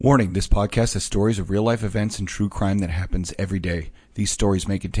Warning, this podcast has stories of real-life events and true crime that happens every day. These stories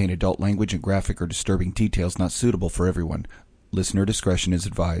may contain adult language and graphic or disturbing details not suitable for everyone. Listener discretion is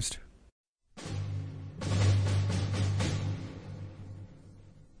advised.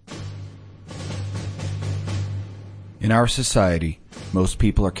 In our society, most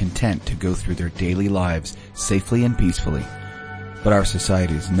people are content to go through their daily lives safely and peacefully. But our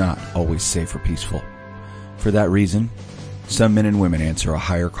society is not always safe or peaceful. For that reason, some men and women answer a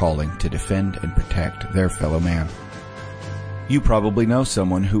higher calling to defend and protect their fellow man. You probably know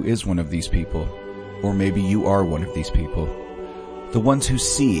someone who is one of these people, or maybe you are one of these people. The ones who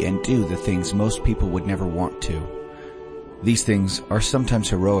see and do the things most people would never want to. These things are sometimes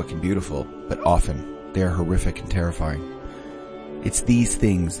heroic and beautiful, but often they are horrific and terrifying. It's these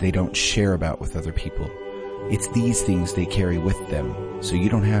things they don't share about with other people. It's these things they carry with them, so you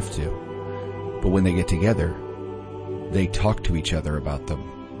don't have to. But when they get together, they talk to each other about them.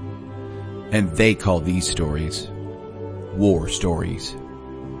 And they call these stories War Stories.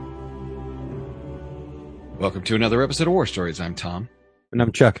 Welcome to another episode of War Stories. I'm Tom. And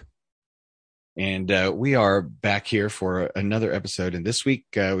I'm Chuck. And we are back here for another episode. And this week,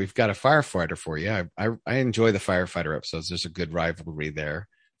 we've got a firefighter for you. I enjoy the firefighter episodes. There's a good rivalry there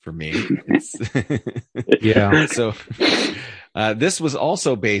for me. Yeah. So this was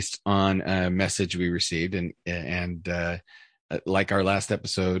also based on a message we received. And like our last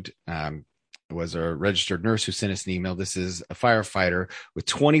episode, was a registered nurse who sent us an email. This is a firefighter with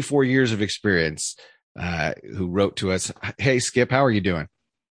 24 years of experience who wrote to us. Hey, Skip, how are you doing?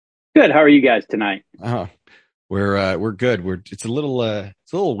 Good. How are you guys tonight? Oh, we're good. It's a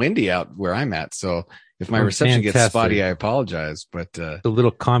little windy out where I'm at. So if my reception gets spotty, I apologize. But the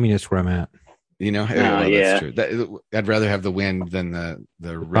little communist where I'm at. You know, well, yeah, that's true. I'd rather have the wind than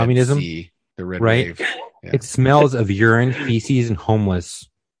the red communism, sea, the red right? wave. Yeah. It smells of urine, feces, and homeless.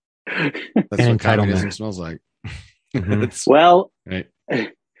 That's and what communism smells like. Mm-hmm. Well, right.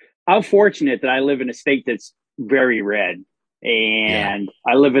 I'm fortunate that I live in a state that's very red, and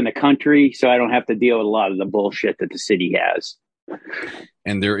I live in the country, so I don't have to deal with a lot of the bullshit that the city has.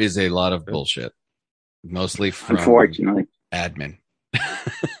 And there is a lot of bullshit, mostly from unfortunately admin.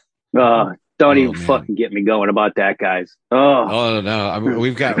 Don't even fucking get me going about that, guys. Oh no! I mean,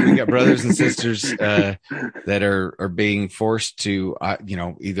 we've got brothers and sisters that are being forced to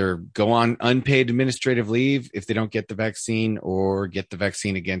either go on unpaid administrative leave if they don't get the vaccine, or get the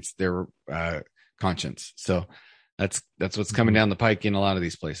vaccine against their conscience. So that's what's coming down the pike in a lot of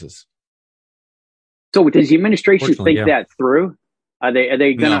these places. So does the administration think that through? Are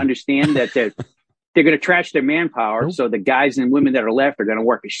they going to understand that they're going to trash their manpower? Nope. So the guys and women that are left are going to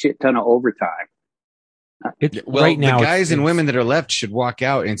work a shit ton of overtime. Right now, the guys and women that are left should walk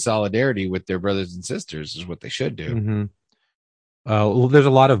out in solidarity with their brothers and sisters is what they should do. Mm-hmm. Well, there's a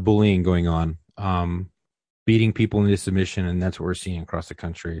lot of bullying going on, beating people into submission, and that's what we're seeing across the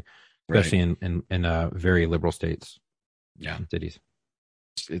country, especially in very liberal states. Yeah, cities.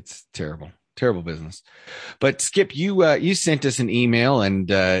 It's terrible business. But Skip, you sent us an email, and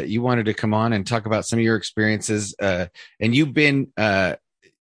you wanted to come on and talk about some of your experiences. And you've been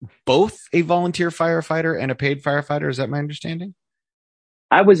both a volunteer firefighter and a paid firefighter. Is that my understanding?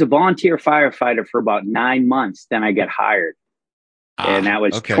 I was a volunteer firefighter for about 9 months. Then I got hired, and that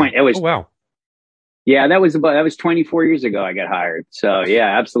was okay. Oh wow! Yeah, that was 24 years ago. I got hired. So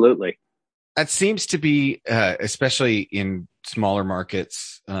yeah, absolutely. That seems to be especially in smaller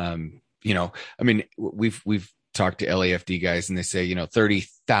markets. I mean, we've talked to LAFD guys, and they say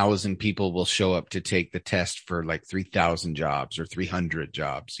 30,000 people will show up to take the test for like 3,000 jobs or 300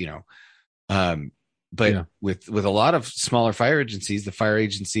 jobs. But with a lot of smaller fire agencies, the fire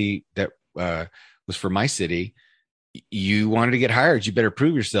agency that was for my city, you wanted to get hired, you better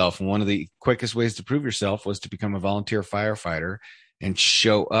prove yourself. And one of the quickest ways to prove yourself was to become a volunteer firefighter and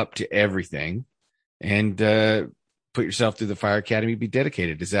show up to everything and put yourself through the fire academy, be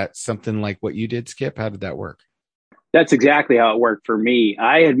dedicated. Is that something like what you did, Skip? How did that work? That's exactly how it worked for me.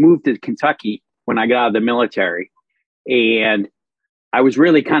 I had moved to Kentucky when I got out of the military, and I was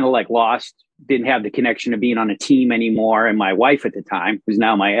really kind of like lost, didn't have the connection of being on a team anymore. And my wife at the time, who's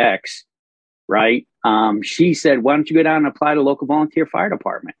now my ex, right? She said, why don't you go down and apply to local volunteer fire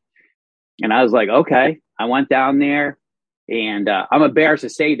department? And I was like, okay. I went down there, and I'm embarrassed to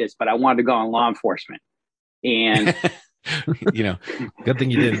say this, but I wanted to go on law enforcement. And good thing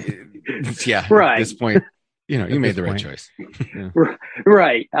you did. Yeah. Right. At this point, you made the right choice. Yeah.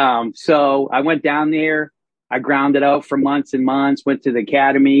 Right. So I went down there. I grounded out for months and months, went to the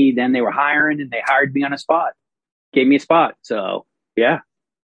academy. Then they were hiring, and they hired me on a spot, gave me a spot. So yeah,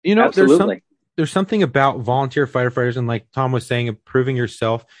 absolutely. there's something about volunteer firefighters, and like Tom was saying, improving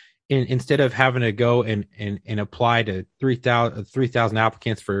yourself instead of having to go and apply to 3,000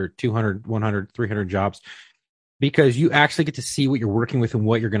 applicants for 200, 100, 300 jobs, because you actually get to see what you're working with and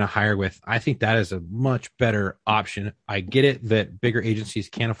what you're going to hire with. I think that is a much better option. I get it that bigger agencies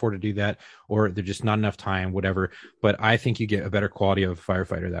can't afford to do that, or there's just not enough time, whatever. But I think you get a better quality of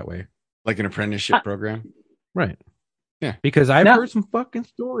firefighter that way. Like an apprenticeship program. Right. Yeah. Because I've heard some fucking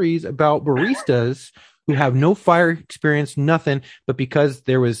stories about baristas who have no fire experience, nothing, but because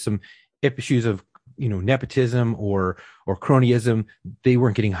there was some issues of, nepotism or cronyism, they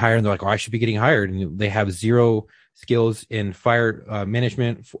weren't getting hired, and they're like, oh, I should be getting hired. And they have zero skills in fire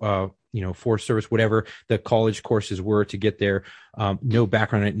management, forest service, whatever the college courses were to get there. No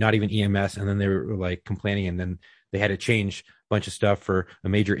background in it, not even EMS. And then they were like complaining, and then they had to change a bunch of stuff for a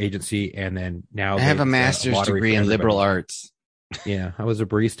major agency. And then now I have a master's degree in liberal arts. Yeah. I was a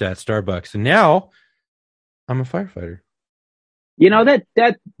barista at Starbucks, and now I'm a firefighter.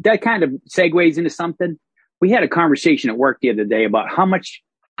 That kind of segues into something. We had a conversation at work the other day about how much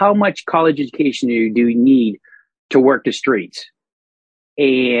college education do you need to work the streets.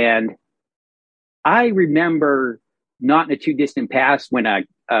 And I remember not in a too distant past when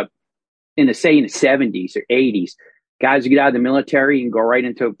in the 70s or 80s, guys would get out of the military and go right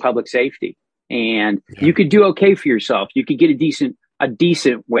into public safety. And you could do okay for yourself. You could get a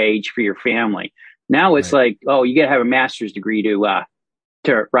decent wage for your family. Now it's like, oh, you got to have a master's degree to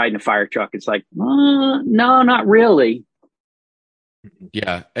ride in a fire truck. It's like, no, not really.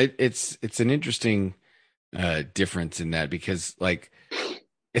 Yeah, it's an interesting difference in that, because like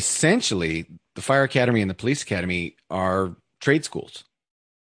essentially the fire academy and the police academy are trade schools.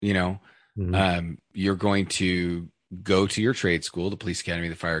 You're going to go to your trade school, the police academy,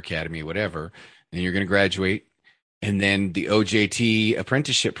 the fire academy, whatever, and you're going to graduate. And then the OJT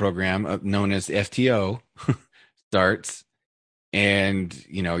apprenticeship program, known as FTO, starts, and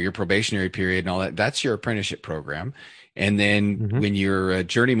your probationary period and all that. That's your apprenticeship program. And then when you're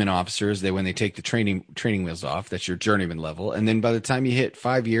journeyman officers, when they take the training wheels off, that's your journeyman level. And then by the time you hit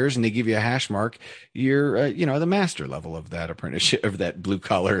 5 years and they give you a hash mark, you're the master level of that apprenticeship, of that blue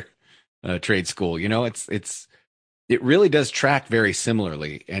collar trade school. It really does track very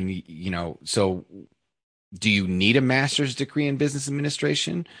similarly. And so. Do you need a master's degree in business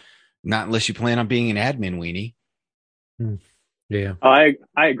administration? Not unless you plan on being an admin weenie. Yeah. I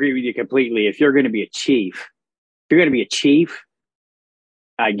agree with you completely. If you're going to be a chief,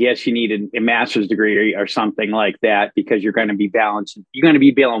 I guess you need a master's degree or something like that, because you're going to be balancing. You're going to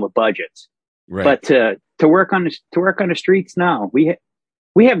be dealing with budgets. Right. But to work on the streets, no, we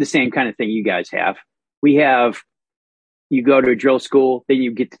have the same kind of thing you guys have. You go to a drill school, then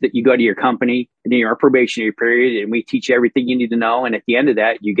you go to your company, and then you're on probationary period, and we teach you everything you need to know. And at the end of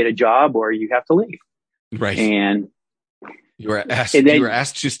that, you get a job or you have to leave. Right. And you were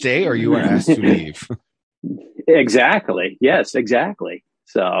asked to stay, or you were asked to leave. Exactly. Yes, exactly.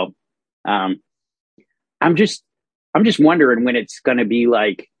 So, I'm just wondering when it's going to be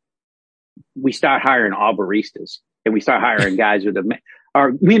like we start hiring all baristas, and we start hiring guys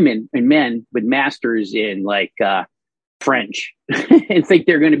or women and men with masters in like French and think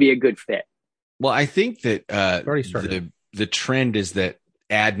they're going to be a good fit. Well, I think that the trend is that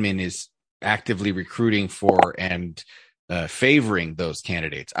admin is actively recruiting for and favoring those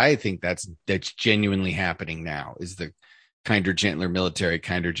candidates. I think that's genuinely happening now. Is the kinder, gentler military,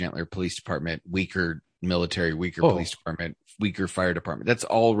 kinder, gentler police department, weaker military, weaker police department, weaker fire department. That's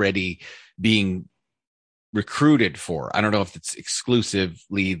already being recruited for. I don't know if it's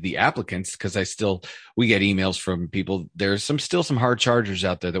exclusively the applicants, because we get emails from people. There's still some hard chargers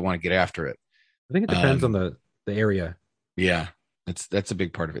out there that want to get after it. I think it depends on the area. Yeah, that's a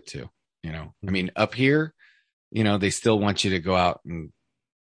big part of it too. I mean, up here, they still want you to go out and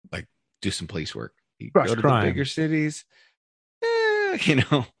like do some police work. You go to the bigger cities,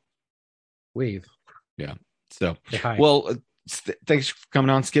 Wave. Yeah. So, well, thanks for coming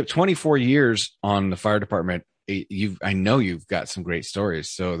on, Skip. 24 years on the fire department. I know you've got some great stories.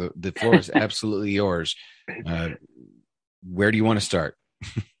 So the floor is absolutely yours. Where do you want to start?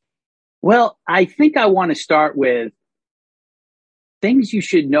 Well, I think I want to start with things you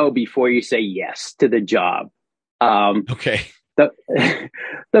should know before you say yes to the job. Okay.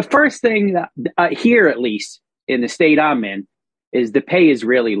 The first thing here, at least in the state I'm in, is the pay is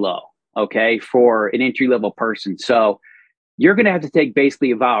really low. Okay. For an entry level person. So you're going to have to take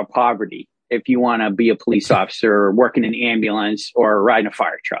basically a vow of poverty if you want to be a police officer or work in an ambulance or ride in a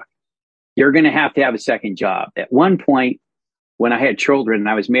fire truck. You're going to have a second job. At one point, when I had children and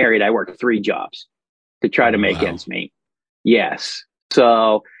I was married, I worked 3 jobs to try to make ends meet. Yes.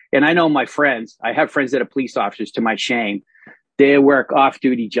 So And I know my friends, I have friends that are police officers, to my shame. They work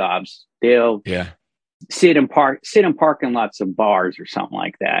off-duty jobs. They'll sit in parking lots of bars or something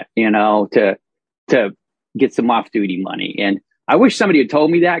like that, to get some off-duty money. And I wish somebody had told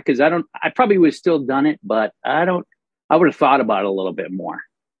me that, because I probably would have still done it, but I would have thought about it a little bit more,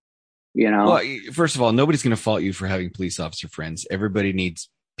 Well, first of all, nobody's going to fault you for having police officer friends. Everybody needs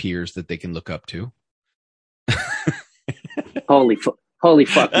peers that they can look up to. Holy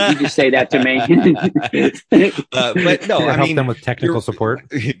fuck! Did you just say that to me? But no, I help mean, them with technical support.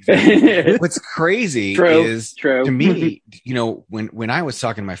 What's crazy is, true. to me, when I was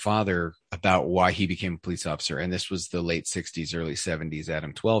talking to my father about why he became a police officer, and this was the late 60s, early 70s,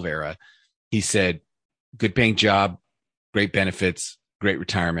 Adam 12 era, he said, good paying job, great benefits, great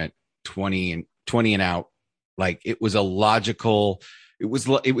retirement, 20 and out. Like, it was a logical. It was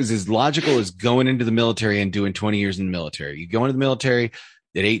as logical as going into the military and doing 20 years in the military. You go into the military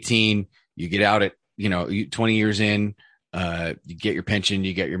at 18, you get out at, 20 years in, you get your pension,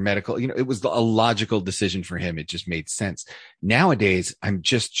 you get your medical, it was a logical decision for him. It just made sense. Nowadays, I'm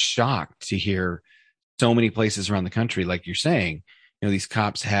just shocked to hear so many places around the country, like you're saying, these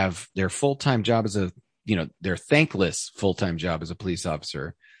cops have their full-time job as their thankless full-time job as a police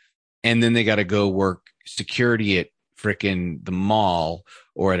officer. And then they got to go work security at frickin' the mall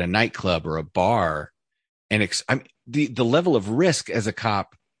or at a nightclub or a bar. And the level of risk as a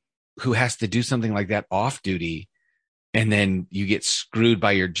cop who has to do something like that off duty, and then you get screwed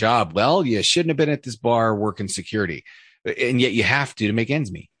by your job. Well, you shouldn't have been at this bar working security, and yet you have to make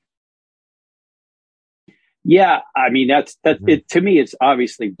ends meet. Yeah. I mean, that's it. To me, it's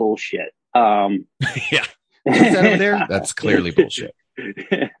obviously bullshit. Yeah. Is that over there? That's clearly bullshit.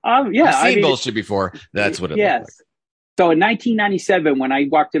 I've seen bullshit before. That's what it looks like. So in 1997, when I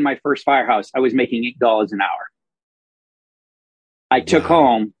walked in my first firehouse, I was making $8 an hour. I took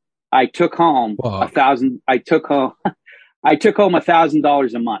home $1,000. I took home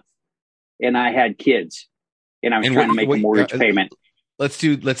 $1,000 a month, and I had kids, and I was trying to make a mortgage payment. Let's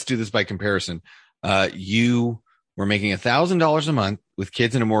do this by comparison. You were making $1,000 a month with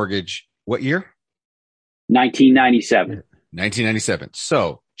kids and a mortgage. What year? 1997. 1997.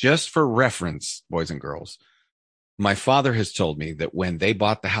 So just for reference, boys and girls, my father has told me that when they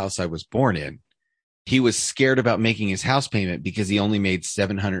bought the house I was born in, he was scared about making his house payment because he only made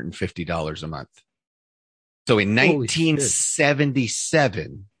 $750 a month. So in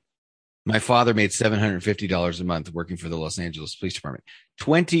 1977, my father made $750 a month working for the Los Angeles Police Department.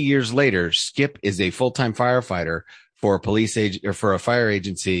 20 years later, Skip is a full-time firefighter for a fire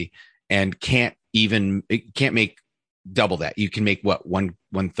agency, and can't make double that. You can make one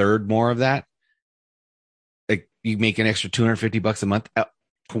third more of that. Like, you make an extra $250 a month.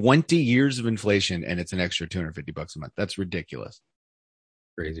 20 years of inflation, and it's an extra $250 a month. That's ridiculous.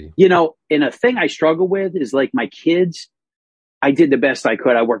 Crazy. And a thing I struggle with is, like, my kids, I did the best I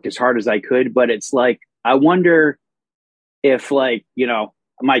could. I worked as hard as I could, but it's like, I wonder if, like,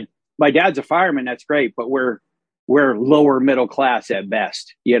 my dad's a fireman. That's great, but we're lower middle class at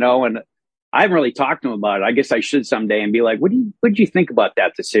best, and I haven't really talked to him about it. I guess I should someday and be like, what did you think about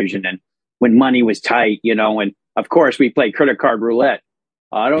that decision? And when money was tight, and of course we played credit card roulette.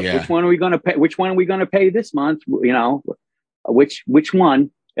 Which one are we going to pay? Which one are we going to pay this month? Which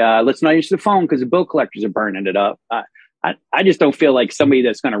one? Let's not use the phone because the bill collectors are burning it up. I just don't feel like somebody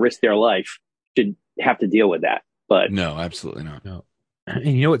that's going to risk their life should have to deal with that. But no, absolutely not. No.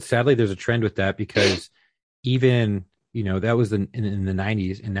 And what? Sadly, there's a trend with that, because even, that was in the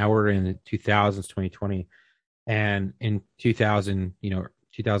 90s, and now we're in the 2000s, 2020. And in 2000,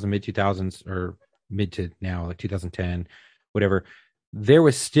 mid 2000s, or mid to now, like 2010, whatever, there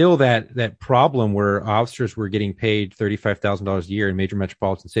was still that problem where officers were getting paid $35,000 a year in major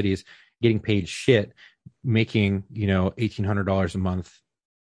metropolitan cities, getting paid shit, making, $1,800 a month,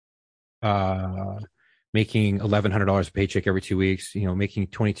 making $1,100 a paycheck every 2 weeks, making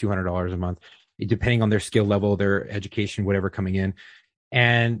 $2,200 a month, depending on their skill level, their education, whatever coming in.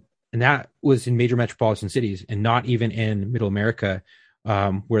 And that was in major metropolitan cities, and not even in middle America,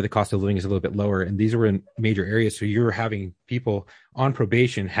 where the cost of living is a little bit lower. And these were in major areas. So you're having people on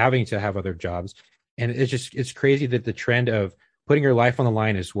probation having to have other jobs. And it's crazy that the trend of putting your life on the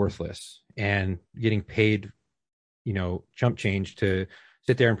line is worthless, and getting paid, chump change to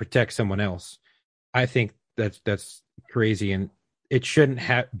sit there and protect someone else. I think that's crazy. And it shouldn't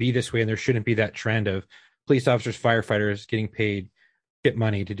be this way. And there shouldn't be that trend of police officers, firefighters getting paid shit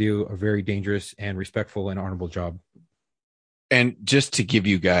money to do a very dangerous and respectful and honorable job. And just to give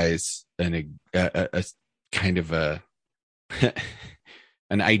you guys a kind of an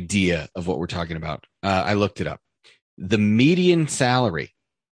idea of what we're talking about, I looked it up. The median salary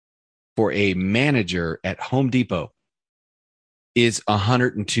for a manager at Home Depot is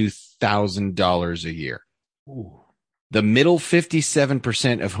 $102,000 a year. Ooh. The middle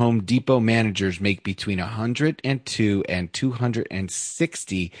 57% of Home Depot managers make between $102,000 and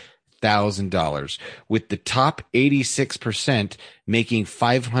 $260,000, with the top 86% making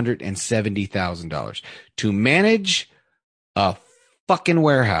 $570,000 to manage a fucking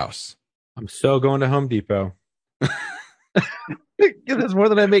warehouse. I'm so going to Home Depot. That's more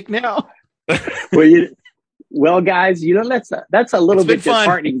than I make now. Well, guys, that's a little bit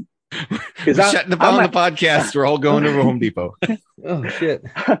disheartening. We're shutting the podcast. We're all going to Home Depot. Oh shit!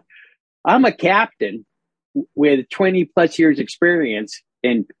 I'm a captain with 20 plus years experience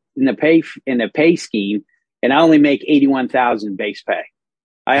in the pay scheme, and I only make 81,000 base pay.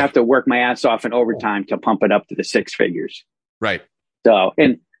 I have to work my ass off in overtime to pump it up to the six figures. Right. So,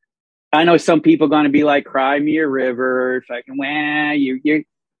 and I know some people are going to be like, "Cry me a river." Fucking, your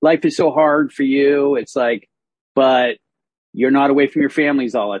life is so hard for you. It's like, but you're not away from your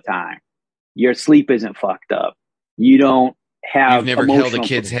families all the time. Your sleep isn't fucked up. You don't have. You've never held a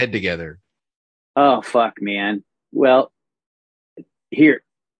kid's head together. Oh fuck, man. Well, here.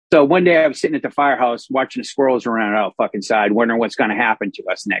 So one day I was sitting at the firehouse watching the squirrels run out fucking side, wondering what's going to happen to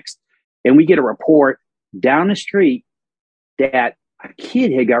us next. And we get a report down the street that a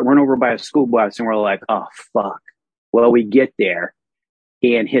kid had got run over by a school bus, and we're like, oh fuck. Well, we get there,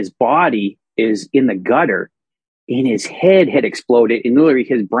 and his body is in the gutter. And his head had exploded, and literally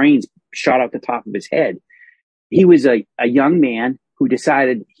his brains shot out the top of his head. He was a young man who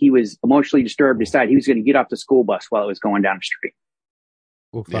decided he was emotionally disturbed, decided he was going to get off the school bus while it was going down the street.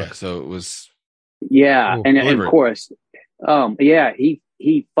 Oh, fuck. Yeah, so it was. Yeah, and of course, he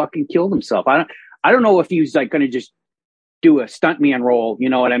fucking killed himself. I don't know if he was like going to just do a stuntman role, you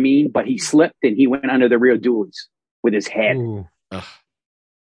know what I mean? But he slipped and he went under the rear duals with his head.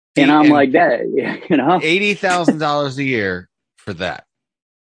 And I'm like that, you know, $80,000 a year for that.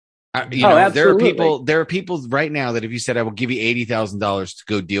 There are people right now that if you said, I will give you $80,000 to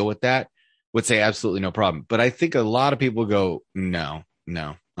go deal with that, would say absolutely no problem. But I think a lot of people go, no,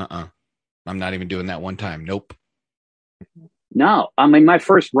 I'm not even doing that one time. Nope. No, I mean, my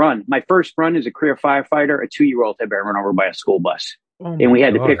first run as a career firefighter, a 2-year-old had been run over by a school bus, and we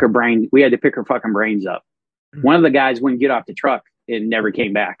had to pick her brain. We had to pick her fucking brains up. One of the guys wouldn't get off the truck and never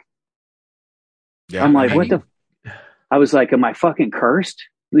came back. Yeah, I'm like, I was like, am I fucking cursed?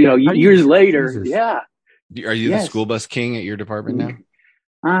 You know, years later. Jesus. Yeah. Are you the school bus king at your department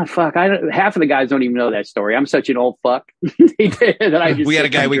now? Fuck. Half of the guys don't even know that story. I'm such an old fuck. We had a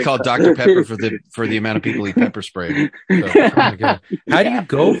guy we called Dr. Pepper for the amount of people he pepper sprayed. So. How do you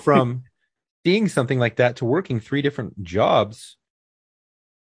go from seeing something like that to working 3 different jobs?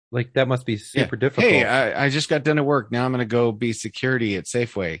 Like that must be super difficult. Hey, I just got done at work. Now I'm going to go be security at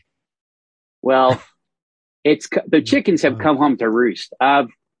Safeway. Well, the chickens have come home to roost. I've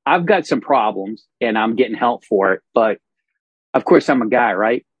got some problems and I'm getting help for it, but of course I'm a guy,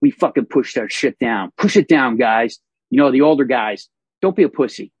 right? We fucking push that shit down. Push it down, guys. You know, the older guys, don't be a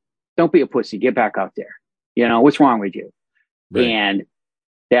pussy. Don't be a pussy. Get back out there. You know, what's wrong with you? Right. And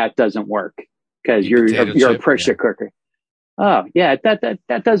that doesn't work because you're a pressure cooker. Oh yeah,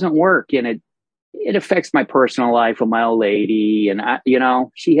 that doesn't work. And it affects my personal life with my old lady. And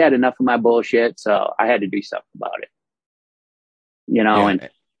she had enough of my bullshit. So I had to do something about it,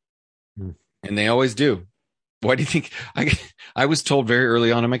 and they always do. Why do you think I was told very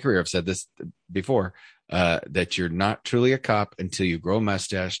early on in my career, I've said this before, that you're not truly a cop until you grow a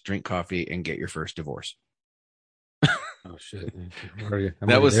mustache, drink coffee, and get your first divorce. Oh shit.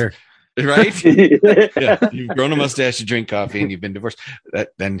 That was there. Right? Yeah. You've grown a mustache, you drink coffee, and you've been divorced.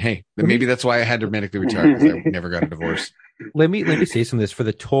 Then maybe that's why I had to medically retire, because I never got a divorce. Let me say some of this for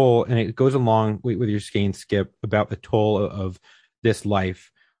the toll, and it goes along with your skein, Skip, about the toll of this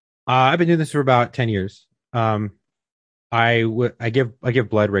life. I've been doing this for about 10 years. I give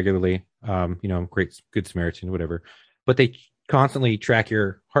blood regularly. Great Good Samaritan, whatever. But they constantly track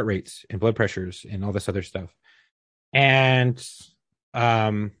your heart rates and blood pressures and all this other stuff. And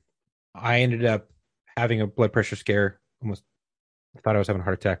I ended up having a blood pressure scare. Almost thought I was having a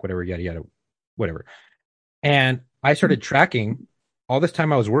heart attack, whatever, yada, yada, whatever. And I started tracking all this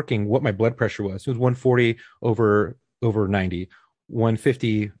time I was working what my blood pressure was. It was 140 over 90,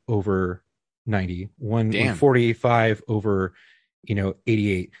 150 over 90, 145 over,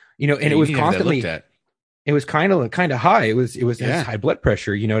 88, and it was constantly, it was kind of high. It was high blood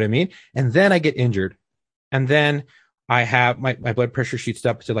pressure, you know what I mean? And then I get injured, and then I have my blood pressure shoots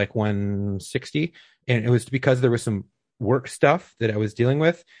up to like 160. And it was because there was some work stuff that I was dealing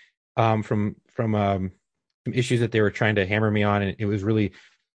with, from some issues that they were trying to hammer me on. And it was really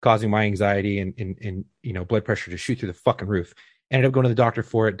causing my anxiety and blood pressure to shoot through the fucking roof. Ended up going to the doctor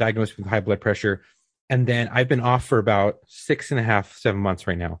for it, diagnosed with high blood pressure. And then I've been off for about 6.5, 7 months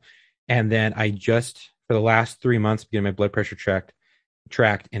right now. And then I just, for the last 3 months, getting my blood pressure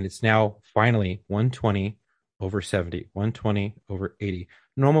tracked, and it's now finally 120 over 70, 120 over 80,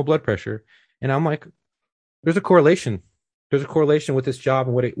 normal blood pressure. And I'm like, there's a correlation. There's a correlation with this job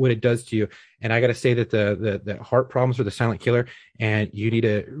and what it does to you. And I got to say that the heart problems are the silent killer, and you need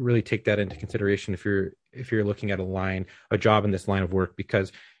to really take that into consideration if you're looking at a job in this line of work,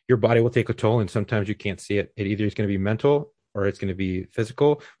 because your body will take a toll, and sometimes you can't see it. It either is going to be mental or it's going to be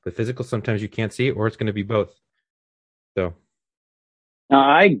physical. But physical, sometimes you can't see it, or it's going to be both. So, no,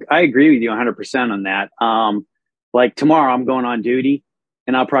 I agree with you 100% on that. Like tomorrow, I'm going on duty,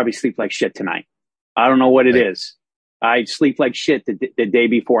 and I'll probably sleep like shit tonight. I don't know what it is. I sleep like shit the day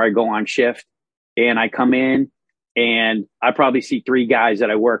before I go on shift, and I come in and I probably see 3 guys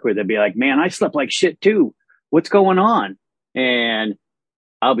that I work with and be like, man, I slept like shit too. What's going on? And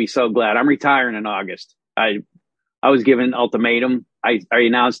I'll be so glad. I'm retiring in August. I was given an ultimatum. I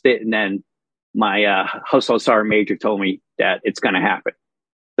announced it, and then my household sergeant major told me that it's going to happen.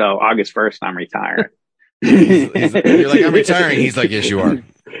 So August 1st, I'm retiring. You're like, I'm retiring. He's like, yes, you are.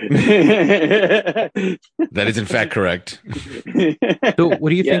 That is in fact correct. So what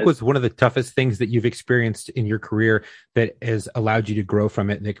do you think was one of the toughest things that you've experienced in your career that has allowed you to grow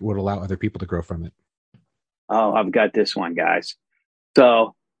from it, that would allow other people to grow from it? Oh, I've got this one, guys.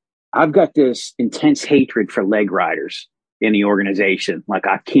 So I've got this intense hatred for leg riders in the organization. Like,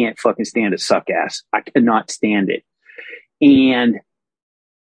 I can't fucking stand a suck ass. I cannot stand it. And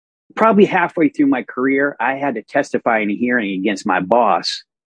probably halfway through my career, I had to testify in a hearing against my boss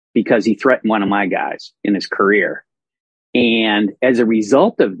because he threatened one of my guys in his career. And as a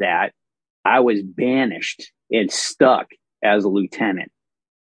result of that, I was banished and stuck as a lieutenant.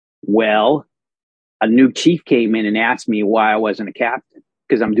 Well, a new chief came in and asked me why I wasn't a captain,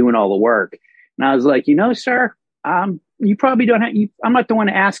 because I'm doing all the work. And I was like, sir, you probably don't have, I'm not the one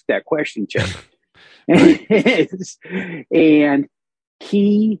to ask that question, Chip. And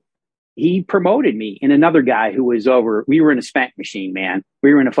he promoted me, and another guy who was over, we were in a spank machine, man.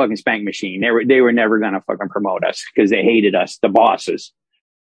 We were in a fucking spank machine. They were never going to fucking promote us because they hated us, the bosses.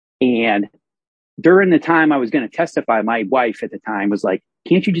 And during the time I was going to testify, my wife at the time was like,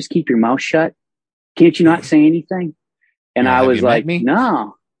 can't you just keep your mouth shut? Can't you not say anything? And I was like,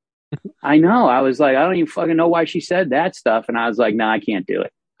 no, I know. I was like, I don't even fucking know why she said that stuff. And I was like, no, I can't do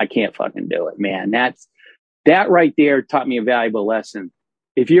it. I can't fucking do it, man. That right there taught me a valuable lesson.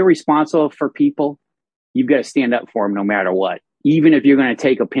 If you're responsible for people, you've got to stand up for them no matter what, even if you're going to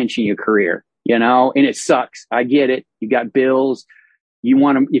take a pinch in your career, and it sucks. I get it. You got bills.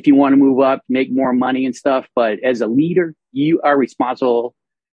 If you want to move up, make more money and stuff. But as a leader, you are responsible.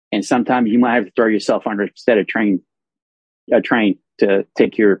 And sometimes you might have to throw yourself under instead of a train to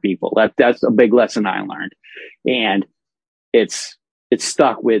take care of people. That's a big lesson I learned. And it's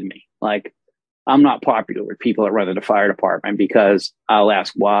stuck with me. Like, I'm not popular with people that run the fire department because I'll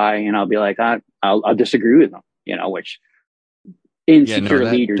ask why, and I'll be like, I'll disagree with them, which insecure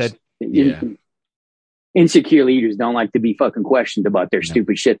leaders don't like to be fucking questioned about their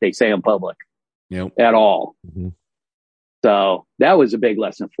stupid shit they say in public at all. Mm-hmm. So that was a big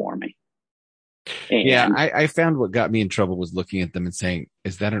lesson for me. And I found what got me in trouble was looking at them and saying,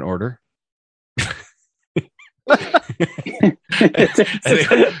 is that an order?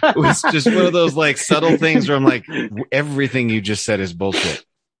 It was just one of those like subtle things where I'm like, everything you just said is bullshit.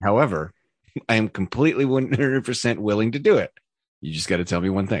 However, I am completely 100% willing to do it. You just got to tell me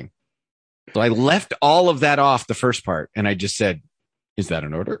one thing. So I left all of that off the first part, and I just said, is that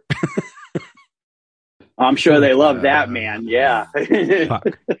an order? I'm sure they love that, man. Yeah. Hey,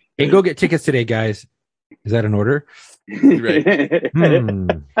 go get tickets today, guys. Is that an order? Right.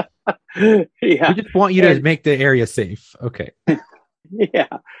 Yeah. We just want you to make the area safe. Okay.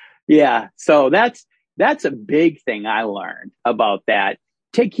 Yeah. So that's a big thing I learned about that.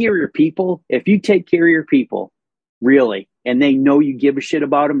 Take care of your people. If you take care of your people, really, and they know you give a shit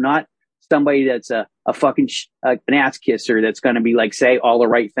about them, not somebody that's a fucking an ass kisser that's going to be like, say all the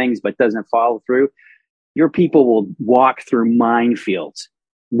right things, but doesn't follow through. Your people will walk through minefields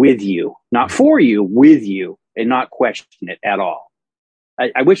with you, not for you, with you, and not question it at all.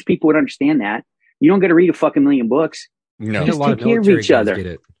 I wish people would understand that. You don't got to read a fucking million books. No, just take care of each other. Get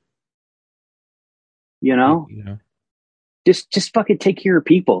it. Just fucking take care of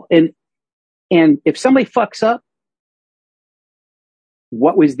people. And if somebody fucks up,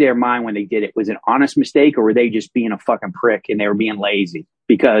 what was their mind when they did it? Was it an honest mistake, or were they just being a fucking prick and they were being lazy?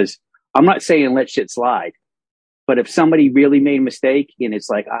 Because I'm not saying let shit slide, But if somebody really made a mistake and it's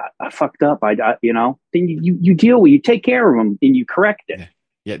like, I fucked up, you know, then you deal with, you take care of them and you correct it. Yeah.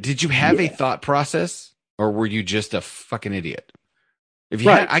 Yeah. Did you have a thought process, or were you just a fucking idiot? If you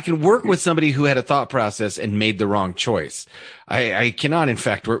had, I can work with somebody who had a thought process and made the wrong choice. I cannot, in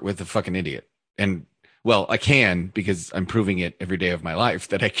fact, work with a fucking idiot. And well, I can, because I'm proving it every day of my life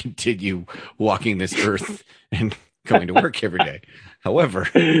that I continue walking this earth and going to work every day. However,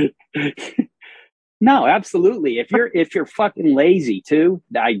 no, absolutely. If you're fucking lazy too,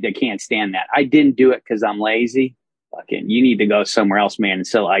 I can't stand that. I didn't do it because I'm lazy. Fucking, you need to go somewhere else, man, and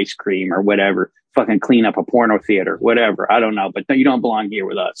sell ice cream or whatever. Fucking clean up a porno theater, whatever. I don't know, but you don't belong here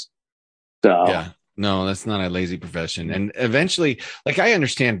with us. So yeah, no, that's not a lazy profession. And eventually, like, I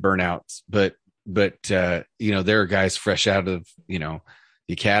understand burnouts, but you know, there are guys fresh out of, you know,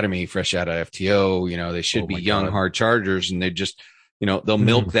 the academy, fresh out of FTO. You know, they should be young, hard chargers, and they just, you know, they'll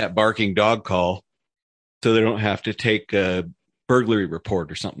milk that barking dog call so they don't have to take a burglary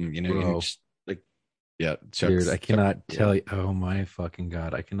report or something. You know, you know, just like, yeah, dude, I cannot tell you. Oh my fucking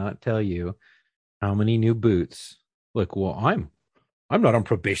god, I cannot tell you how many new boots. Like, well, I'm not on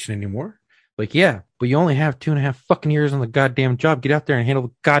probation anymore. Like, yeah, but you only have 2.5 fucking years on the goddamn job. Get out there and handle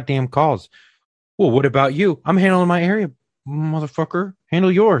the goddamn calls. Well, what about you? I'm handling my area, motherfucker.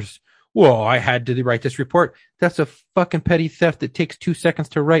 Handle yours. Well, I had to write this report. That's a fucking petty theft that takes 2 seconds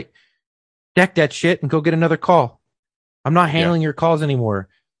to write. Deck that shit and go get another call. I'm not handling your calls anymore.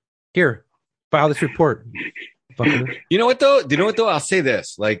 Here, file this report. Fucker. You know what though? I'll say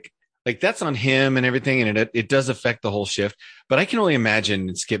this. Like that's on him and everything, and it does affect the whole shift. But I can only imagine,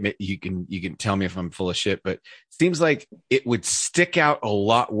 and Skip, you can tell me if I'm full of shit, but it seems like it would stick out a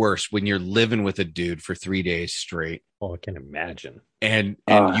lot worse when you're living with a dude for 3 days straight. Oh, I can imagine. And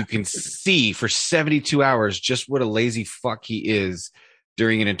you can see for 72 hours just what a lazy fuck he is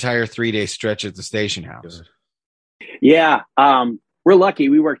during an entire 3-day stretch at the station house. Yeah. We're lucky.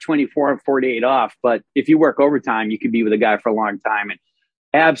 We work 24 and 48 off, but if you work overtime, you could be with a guy for a long time. And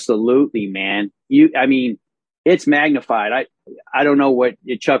absolutely, man. I mean, it's magnified. I don't know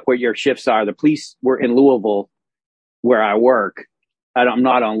Chuck, what your shifts are. The police were in Louisville where I work. I'm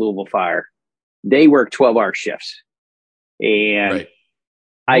not on Louisville Fire. They work 12-hour shifts. And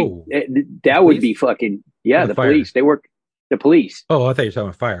that would be fucking, the police. They work the police. Oh, I thought you were talking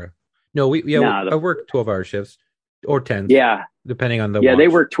about fire. No, I work 12-hour shifts or 10. Yeah. Depending on the watch. They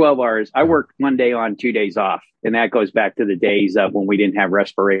work 12 hours. I work 1 day on, 2 days off. And that goes back to the days of when we didn't have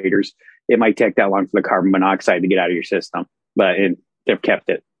respirators. It might take that long for the carbon monoxide to get out of your system, but they've kept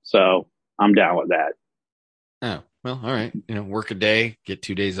it. So I'm down with that. Oh, well, all right. You know, work a day, get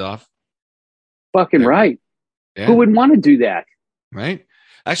 2 days off. Fucking right. Yeah. Who would want to do that? Right.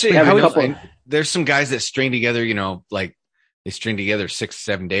 Actually, there's some guys that string together, you know, like they string together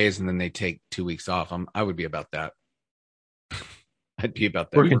 6-7 days and then they take 2 weeks off. I would be about that. I'd be about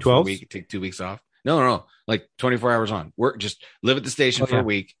that. Working 12 week, take 2 weeks off. No, like 24 hours on. Work, just live at the station for a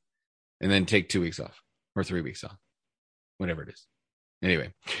week, and then take 2 weeks off or 3 weeks off, whatever it is.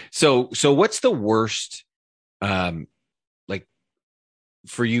 Anyway, so what's the worst? Like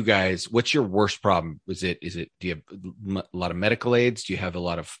for you guys, what's your worst problem? Is it? Do you have a lot of medical aids? Do you have a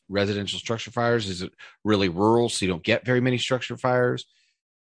lot of residential structure fires? Is it really rural, so you don't get very many structure fires?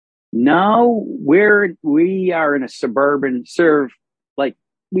 No, we are in a suburban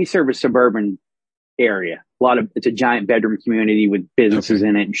we serve a suburban area. It's a giant bedroom community with businesses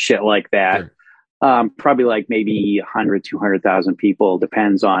in it and shit like that. Sure. Probably like maybe 100, 200,000 people.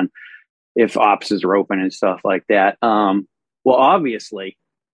 Depends on if offices are open and stuff like that. Well, obviously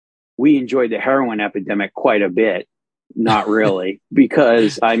we enjoyed the heroin epidemic quite a bit. Not really,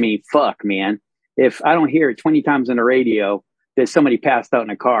 because I mean, fuck, man. If I don't hear it 20 times on the radio that somebody passed out in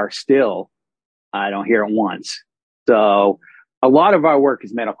a car, still, I don't hear it once. So a lot of our work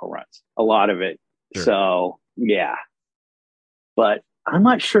is medical runs, a lot of it. Sure. So, yeah. But I'm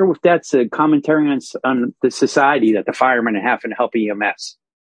not sure if that's a commentary on the society that the firemen are having to help EMS.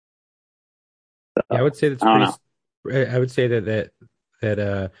 So, I would say that's I would say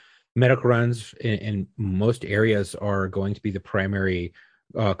that medical runs in most areas are going to be the primary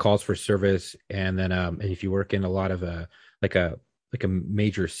calls for service. And then if you work in a lot of like a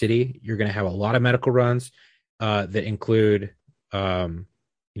major city, you're going to have a lot of medical runs that include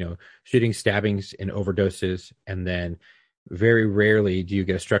shooting, stabbings, and overdoses. And then very rarely do you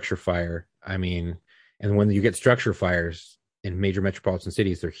get a structure fire. I mean, and when you get structure fires in major metropolitan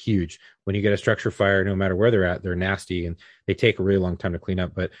cities, they're huge. When you get a structure fire, no matter where they're at, they're nasty and they take a really long time to clean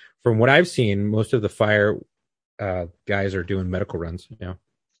up. But from what I've seen, most of the fire guys are doing medical runs. Yeah.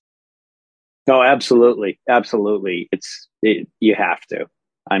 Oh, absolutely. Absolutely. You have to.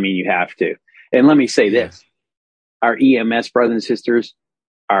 I mean, you have to. And let me say this. our EMS brothers and sisters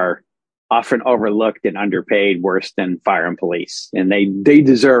are often overlooked and underpaid worse than fire and police. And they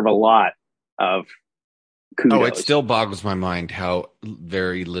deserve a lot of kudos. Oh, it still boggles my mind how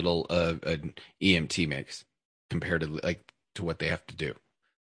very little an EMT makes compared to what they have to do.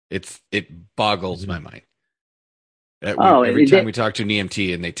 It boggles my mind. Every time we talk to an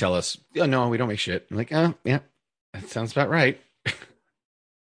EMT and they tell us, "Oh no, we don't make shit." I'm like, "Oh, yeah, that sounds about right."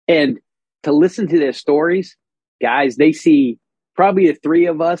 And to listen to their stories, guys, they see probably the three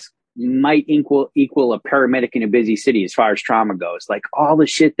of us might equal a paramedic in a busy city as far as trauma goes. Like all the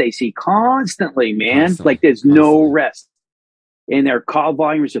shit they see constantly, man. Like there's no rest. And their call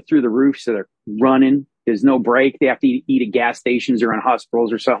volumes are through the roof, so they're running. There's no break. They have to eat at gas stations or in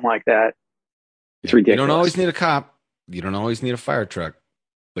hospitals or something like that. It's ridiculous. You don't always need a cop. You don't always need a fire truck,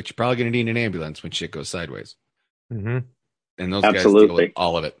 but you're probably going to need an ambulance when shit goes sideways. Mm-hmm. And those guys deal with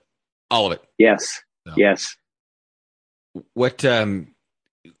all of it. All of it. Yes. So. Yes. What,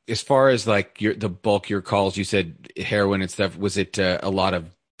 as far as like the bulk of your calls, you said heroin and stuff, was it a lot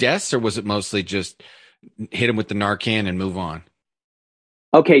of deaths or was it mostly just hit them with the Narcan and move on?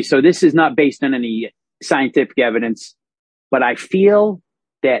 Okay. So this is not based on any scientific evidence, but I feel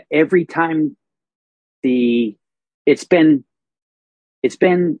that every time it's been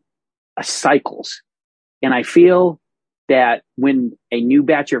cycles. And I feel that when a new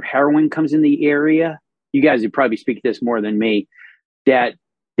batch of heroin comes in the area, you guys would probably speak this more than me, that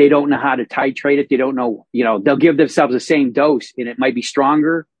they don't know how to titrate it. They don't know, they'll give themselves the same dose and it might be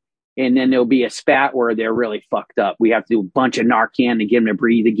stronger. And then there'll be a spat where they're really fucked up. We have to do a bunch of Narcan to get them to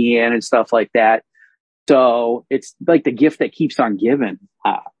breathe again and stuff like that. So it's like the gift that keeps on giving.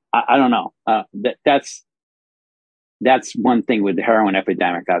 I don't know. That's one thing with the heroin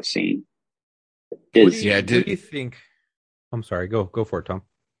epidemic I've seen. What do you think? I'm sorry. Go for it, Tom.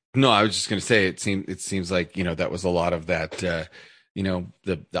 No, I was just going to say it seems like that was a lot of that. The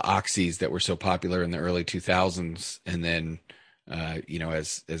oxys that were so popular in the early 2000s, and then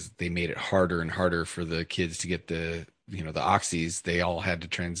as they made it harder and harder for the kids to get the oxys, they all had to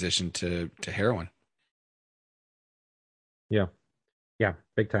transition to heroin. Yeah,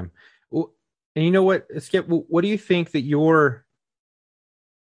 big time. And you know what, Skip? What do you think that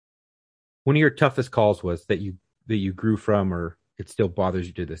one of your toughest calls was that you grew from, or it still bothers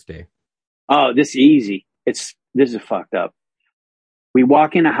you to this day? Oh, this is easy. This is fucked up. We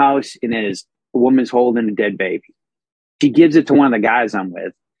walk in a house and a woman's holding a dead baby. She gives it to one of the guys I'm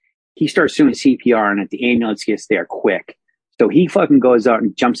with. He starts doing CPR and the ambulance gets there quick. So he fucking goes out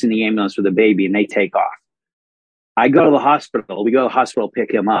and jumps in the ambulance with the baby and they take off. I go to the hospital. We go to the hospital,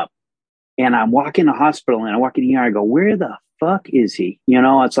 pick him up. And I'm walking the hospital and I walk in the ER. I go, where the fuck is he?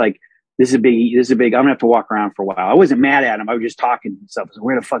 It's like, this is big. I'm going to have to walk around for a while. I wasn't mad at him. I was just talking to himself. I was like,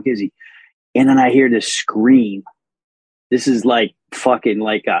 where the fuck is he? And then I hear this scream. This is like fucking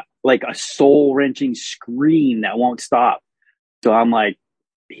like a soul wrenching scream that won't stop. So I'm like,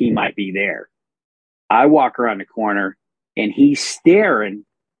 he might be there. I walk around the corner and he's staring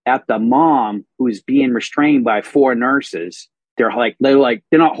at the mom who's being restrained by 4 nurses. They're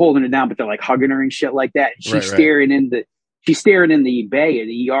not holding her down, but they're like hugging her and shit like that. And she's staring in the bay of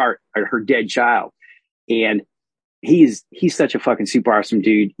the ER at her dead child. And he's such a fucking super awesome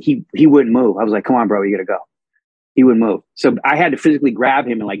dude. He wouldn't move. I was like, come on, bro, you gotta go. He wouldn't move. So I had to physically grab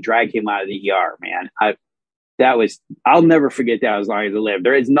him and like drag him out of the ER, man. I'll never forget that as long as I live.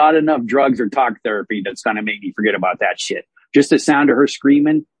 There is not enough drugs or talk therapy that's going to make me forget about that shit. Just the sound of her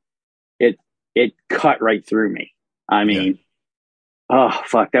screaming, it cut right through me. I mean, oh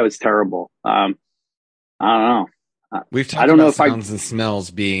fuck, that was terrible. I don't know. We've talked about sounds and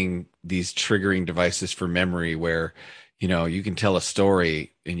smells being these triggering devices for memory where, you can tell a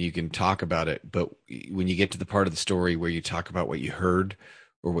story and you can talk about it. But when you get to the part of the story where you talk about what you heard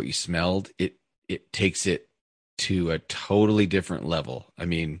or what you smelled, it takes it to a totally different level. I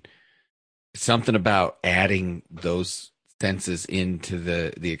mean, something about adding those senses into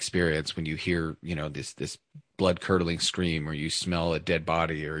the experience when you hear, this blood curdling scream or you smell a dead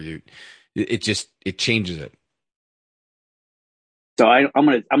body or it changes it. So I'm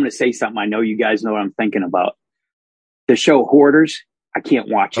gonna say something. I know you guys know what I'm thinking about. The show Hoarders. I can't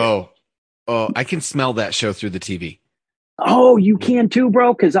watch it. Oh, I can smell that show through the TV. Oh, you can too,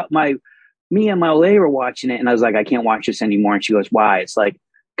 bro. Because me and my old lady were watching it, and I was like, I can't watch this anymore. And she goes, why? It's like,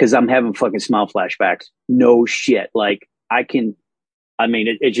 because I'm having fucking smell flashbacks. No shit. Like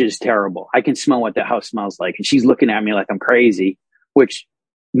it's just terrible. I can smell what the house smells like, and she's looking at me like I'm crazy, which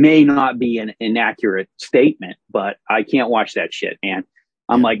may not be an inaccurate statement, but I can't watch that shit, man.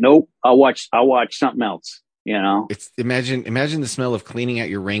 I'm like, nope, I'll watch something else, It's imagine the smell of cleaning out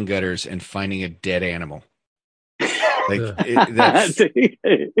your rain gutters and finding a dead animal. That's like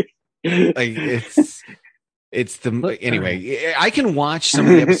it's the anyway. I can watch some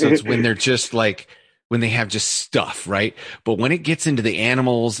of the episodes when they're just like when they have just stuff, right? But when it gets into the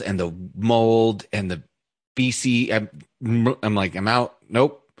animals and the mold and the BC, I'm like, I'm out.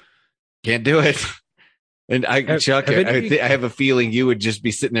 Nope, can't do it. And Chuck, I have a feeling you would just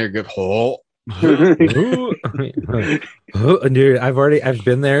be sitting there and go, dude, I've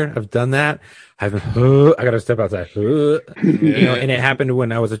been there. I've done that. I gotta step outside. You know, and it happened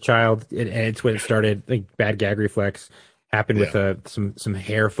when I was a child. It's when it started. Like bad gag reflex happened with some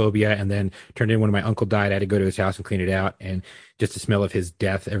hair phobia, and then turned in when my uncle died. I had to go to his house and clean it out, and just the smell of his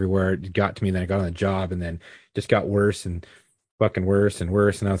death everywhere got to me. And then I got on the job, and then just got worse and fucking worse and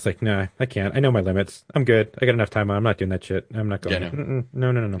worse. And I was like, nah, I can't. I know my limits. I'm good. I got enough time on. I'm not doing that shit. I'm not going.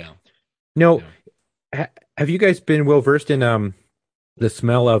 No. Have you guys been well versed in the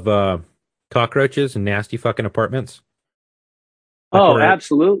smell of cockroaches and nasty fucking apartments? Like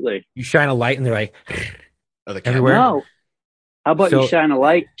absolutely. You shine a light and they're like everywhere. No. How about you shine a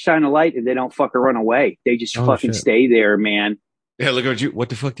light, and they don't fucking run away. They just fucking stay there, man. Yeah, look at you. What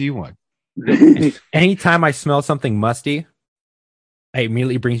the fuck do you want? Anytime I smell something musty, it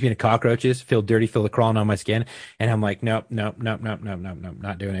immediately brings me to cockroaches. Feel dirty, feel it crawling on my skin, and I'm like, nope, not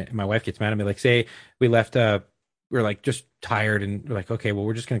doing it. And my wife gets mad at me, like, say we left, we're like just tired, and we're like, okay, well,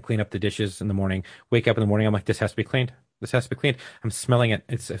 we're just gonna clean up the dishes in the morning. Wake up in the morning, I'm like, this has to be cleaned. This has to be cleaned. I'm smelling it.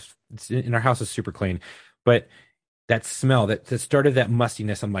 It's in our house is super clean, but that smell that started that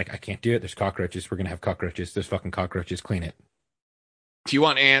mustiness, I'm like, I can't do it. There's cockroaches. We're gonna have cockroaches. There's fucking cockroaches. Clean it. Do you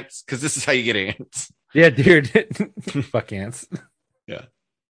want ants? Because this is how you get ants. Yeah, dude. Fuck ants. Yeah.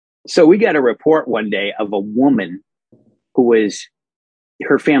 So we got a report one day of a woman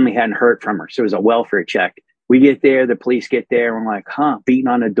her family hadn't heard from her. So it was a welfare check. We get there, the police get there, and we're like, beating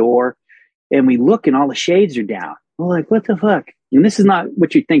on the door. And we look and all the shades are down. We're like, what the fuck? And this is not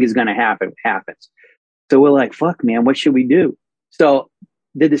what you think is going to happen. Happens. So we're like, fuck, man, what should we do? So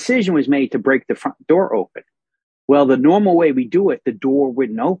the decision was made to break the front door open. Well, the normal way we do it, the door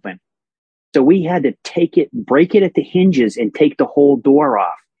wouldn't open. So we had to break it at the hinges and take the whole door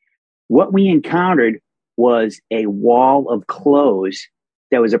off. What we encountered was a wall of clothes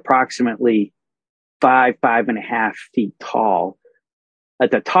that was approximately 5.5 feet tall.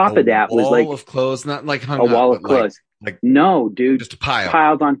 At the top of that was like a wall of clothes, not like hung a wall of clothes. Like no, dude, just a pile.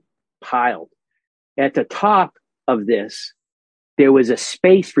 Piled. At the top of this, there was a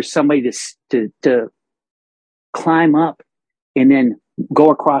space for somebody to climb up and then go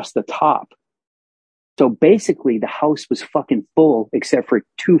across the top. So basically the house was fucking full except for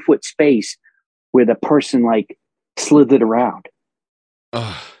 2-foot space where the person like slithered around.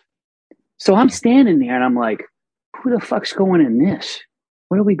 So I'm standing there and I'm like, who the fuck's going in this?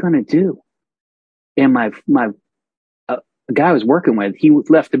 What are we going to do? And my guy I was working with, he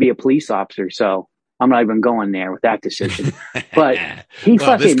left to be a police officer. So I'm not even going there with that decision. But he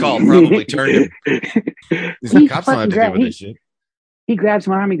this call probably turned him. These cops don't have to deal with this shit. He grabs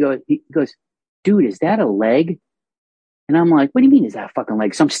my arm. He goes, dude, is that a leg? And I'm like, what do you mean is that a fucking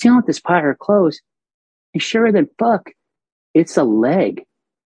leg? So I'm stealing at this pile of clothes. And sure than fuck, it's a leg.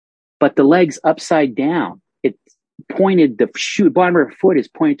 But the leg's upside down. It's pointed, bottom of her foot is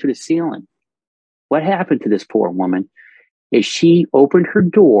pointed to the ceiling. What happened to this poor woman is she opened her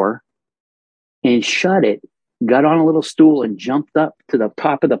door and shut it, got on a little stool and jumped up to the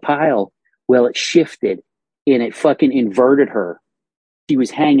top of the pile. Well, it shifted and it fucking inverted her. She was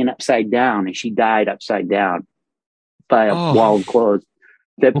hanging upside down and she died upside down by a wall of clothes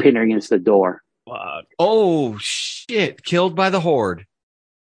that pinned her against the door. Wow. Oh, shit. Killed by the horde.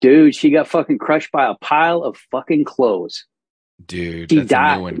 Dude, she got fucking crushed by a pile of fucking clothes. Dude, that's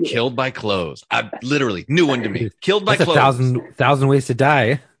a new one. Killed by clothes. Literally, new one to me. Killed by clothes. 1,000 ways to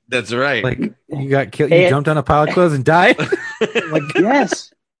die. That's right. Like, you got killed. You jumped on a pile of clothes and died? Like,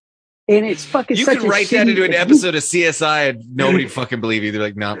 yes. And it's fucking you can write that into an episode of CSI and nobody fucking believe you. They're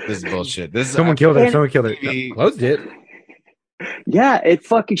like, no, this is bullshit. Someone killed her. Someone killed her. Closed it. Yeah, it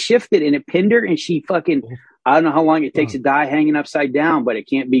fucking shifted and it pinned her and she fucking, I don't know how long it takes to die hanging upside down, but it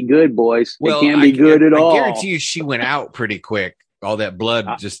can't be good, boys. Well, it can't be good at all. I guarantee you she went out pretty quick. All that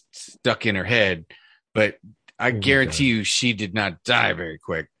blood just stuck in her head. But I guarantee you she did not die very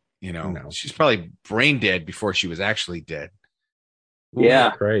quick. You know, she's probably brain dead before she was actually dead. Yeah.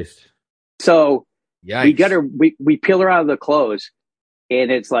 Christ. So we got her, we peel her out of the clothes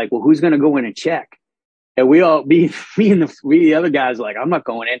and it's like, well, who's going to go in and check? And me and the other guys are like, I'm not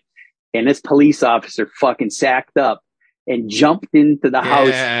going in. And this police officer fucking sacked up and jumped into the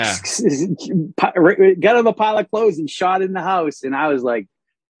house, got on the pile of clothes and shot in the house. And I was like,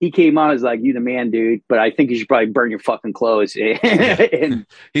 he came out as like, "You the man, dude," but I think you should probably burn your fucking clothes and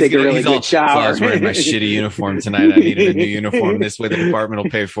take a really good shower. So I was wearing my shitty uniform tonight. I needed a new uniform. This way the department will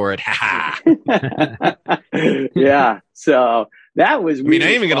pay for it. Yeah. So that was. I mean, I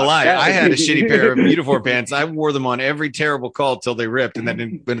ain't even gonna lie. I had a shitty pair of uniform pants. I wore them on every terrible call till they ripped, and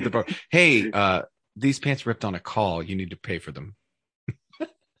then went to the bar. Hey, these pants ripped on a call. You need to pay for them.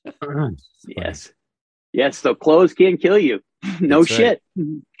 Yes. Yes. So clothes can kill you. No That's shit. Right.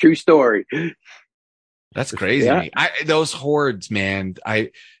 True story. That's crazy. Yeah. Those hordes, man.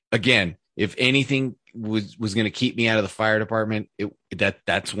 Again, if anything was going to keep me out of the fire department,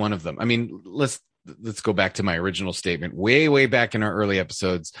 that's one of them. I mean, let's go back to my original statement way back in our early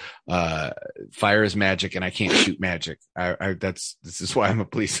episodes. Fire is magic and I can't shoot magic. This is why I'm a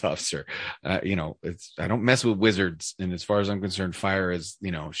police officer. I don't mess with wizards. And as far as I'm concerned, fire is,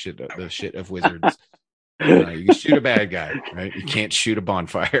 the shit of wizards. You can shoot a bad guy, right? You can't shoot a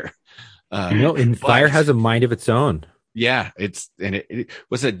bonfire. And fire has a mind of its own. Yeah, what's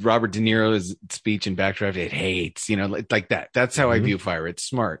that Robert De Niro's speech in Backdraft? It hates, like that. That's how I view fire. It's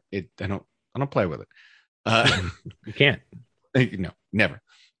smart. I don't play with it. You can't. No, never.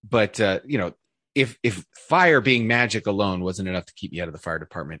 But if fire being magic alone wasn't enough to keep me out of the fire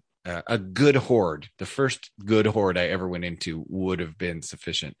department, a good horde, the first good horde I ever went into, would have been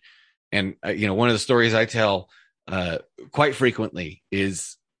sufficient. And one of the stories I tell quite frequently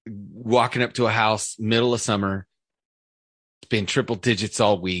is walking up to a house, middle of summer. It's been triple digits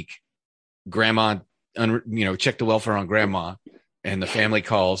all week. Grandma, check the welfare on grandma, and the family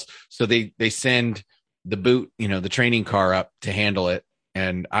calls. So they send the boot, the training car up to handle it.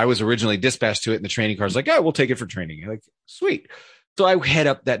 And I was originally dispatched to it, and the training car's like, "Oh, we'll take it for training." Like, sweet. So I head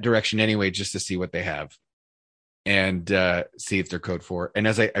up that direction anyway, just to see what they have and see if they're code 4. And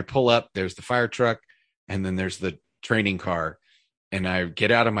as I pull up, there's the fire truck, and then there's the training car. And I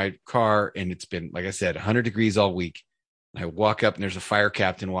get out of my car, and it's been, like I said, 100 degrees all week. I walk up, and there's a fire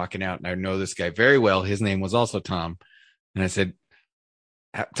captain walking out, and I know this guy very well. His name was also Tom. And I said,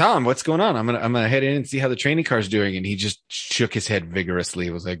 "Tom, what's going on? I'm gonna head in and see how the training car's doing." And he just shook his head vigorously.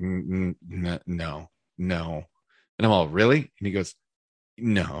 It was like, no. And I'm all, "Really?" And he goes,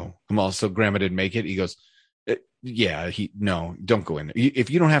 "No." I'm also, "Grandma didn't make it." He goes, "Yeah, no, don't go in there. If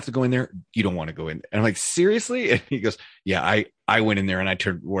you don't have to go in there, you don't want to go in." And I'm like, "Seriously?" And he goes, "Yeah, I went in there and I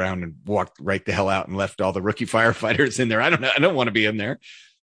turned around and walked right the hell out and left all the rookie firefighters in there. I don't want to be in there."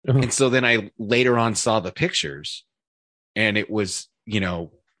 Uh-huh. And so then I later on saw the pictures, and it was,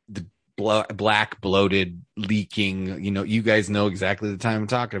 the black, bloated, leaking, you guys know exactly the time I'm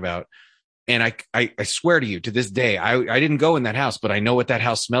talking about. And I swear to you, to this day, I didn't go in that house, but I know what that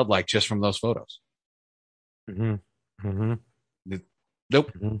house smelled like just from those photos. Mm-hmm. Mm-hmm.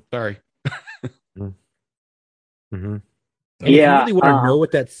 Nope. Mm-hmm. Sorry. Mm-hmm. And if you really want to know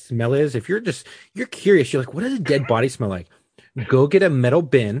what that smell is, if you're curious, you're like, what does a dead body smell like? Go get a metal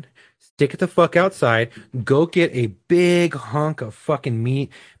bin, stick it the fuck outside, go get a big hunk of fucking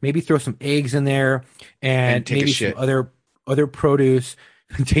meat, maybe throw some eggs in there, and maybe some other produce,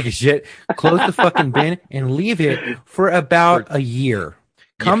 take a shit, close the fucking bin, and leave it for about a year.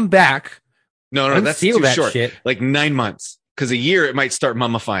 Come back. No, that's too short. Shit. Like 9 months. Because a year, it might start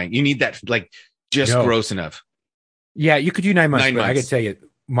mummifying. You need that, gross enough. Yeah, you could do 9 months. I can tell you,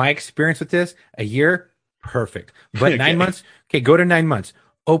 my experience with this, a year, perfect. But 9 months, okay, go to 9 months.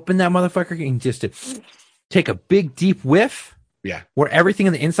 Open that motherfucker and just take a big, deep whiff. Yeah. Where everything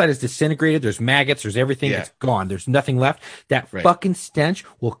on the inside is disintegrated. There's maggots. There's everything. It's gone. There's nothing left. That fucking stench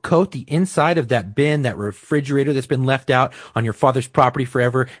will coat the inside of that bin, that refrigerator that's been left out on your father's property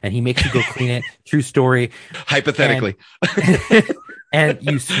forever. And he makes you go clean it. True story. Hypothetically. And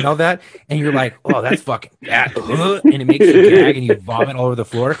you smell that and you're like, "Oh, that's fucking bad." And it makes you gag and you vomit all over the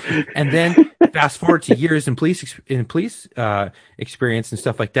floor. And then fast forward to years in police experience and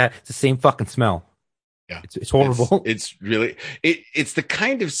stuff like that. It's the same fucking smell. Yeah, it's horrible. It's really it's the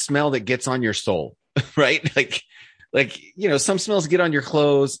kind of smell that gets on your soul, right? Like some smells get on your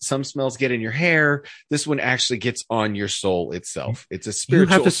clothes, some smells get in your hair. This one actually gets on your soul itself. It's a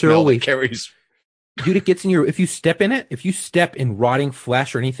spiritual smell that carries. Dude, it gets in your. If you step in rotting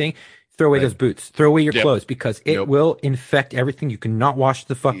flesh or anything, throw away those boots. Throw away your clothes because it will infect everything. You cannot wash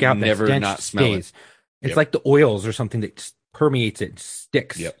the fuck out. Never that stench not smell stays. It's like the oils or something that just permeates it,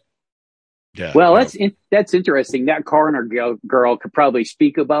 sticks. Yep. Yeah. Well, that's interesting. That coroner girl could probably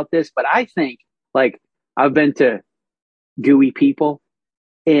speak about this, but I think, I've been to gooey people,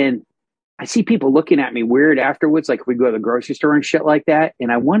 and I see people looking at me weird afterwards, like if we go to the grocery store and shit like that, and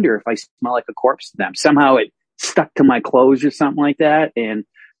I wonder if I smell like a corpse to them. Somehow it stuck to my clothes or something like that, and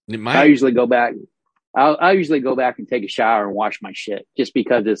I usually go back. I'll usually go back and take a shower and wash my shit just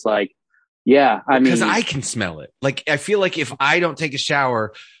because it's like, yeah, I mean, because I can smell it. Like, I feel like if I don't take a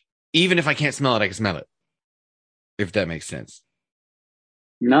shower, even if I can't smell it, I can smell it. If that makes sense.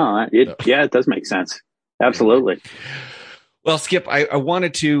 No, it does make sense. Absolutely. Well, Skip, I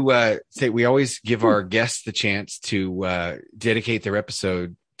wanted to say we always give our guests the chance to dedicate their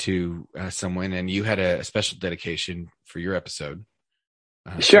episode to someone, and you had a special dedication for your episode.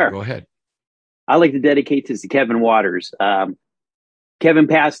 Sure. So go ahead. I like to dedicate this to Kevin Waters. Kevin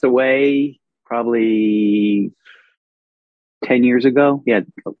passed away probably 10 years ago. Yeah,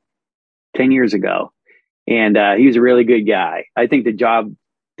 10 years ago. And he was a really good guy. I think the job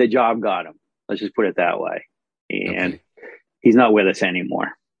got him. Let's just put it that way. And he's not with us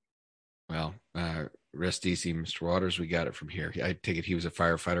anymore. Well, rest easy, Mr. Waters. We got it from here. I take it he was a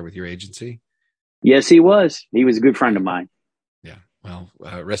firefighter with your agency? Yes, he was. He was a good friend of mine. Yeah. Well,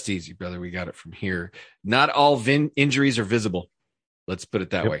 rest easy, brother. We got it from here. Not all injuries are visible. Let's put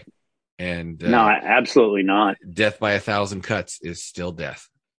it that way. And no, absolutely not. Death by 1,000 cuts is still death.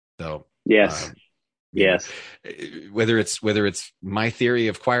 So yes. Yes. Whether it's my theory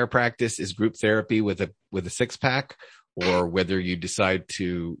of choir practice is group therapy with a 6-pack, or whether you decide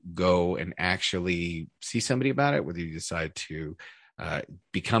to go and actually see somebody about it, whether you decide to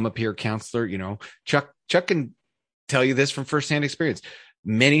become a peer counselor, Chuck can tell you this from firsthand experience.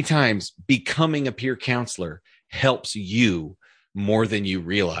 Many times becoming a peer counselor helps you more than you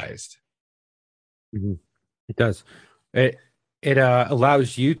realized. Mm-hmm. It does. It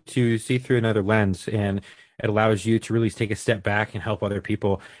allows you to see through another lens, and it allows you to really take a step back and help other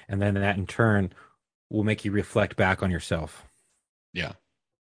people. And then that in turn will make you reflect back on yourself. Yeah.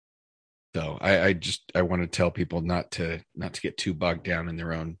 So I want to tell people not to get too bogged down in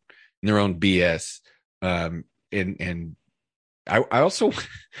their own BS. And I also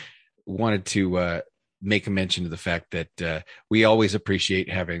wanted to make a mention of the fact that we always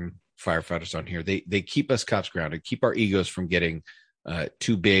appreciate having firefighters on here. They keep us cops grounded, keep our egos from getting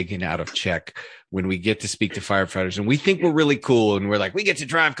too big and out of check when we get to speak to firefighters. And we think we're really cool, and we're like, we get to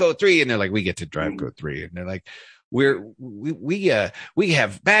drive code 3, and they're like, we get to drive code 3, and they're like, we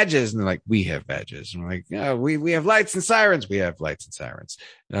have badges, and they're like, we have badges, and we're like, oh, we have lights and sirens, we have lights and sirens.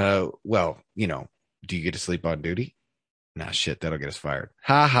 Well, do you get to sleep on duty? Nah, shit, that'll get us fired.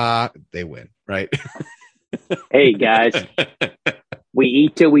 Ha ha, they win, right? Hey guys, we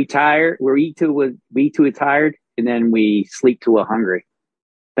eat till we tired. We eat till we're tired, and then we sleep till we're hungry.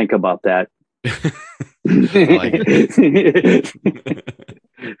 Think about that.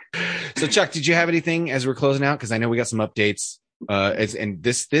 So, Chuck, did you have anything as we're closing out? Because I know we got some updates. And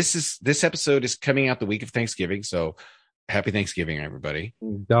this episode is coming out the week of Thanksgiving. So, happy Thanksgiving, everybody.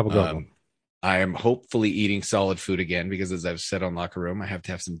 Double. I am hopefully eating solid food again, because as I've said on Locker Room, I have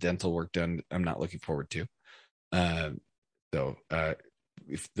to have some dental work done. I'm not looking forward to. So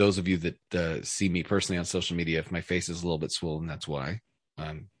if those of you that see me personally on social media, if my face is a little bit swollen, that's why.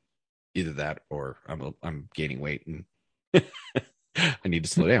 Either that, or I'm gaining weight and I need to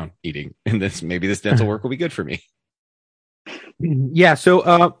slow down eating, and maybe this dental work will be good for me. Yeah.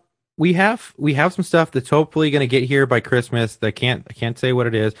 So we have some stuff that's hopefully going to get here by Christmas. I can't say what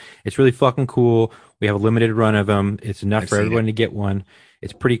it is. It's really fucking cool. We have a limited run of them. It's enough for everyone to get one.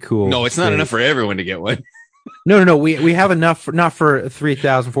 It's pretty cool. No, it's not enough for everyone to get one. No. We have enough not for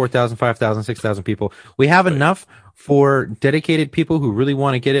 3,000, 4,000, 5,000, 6,000 people. We have enough for dedicated people who really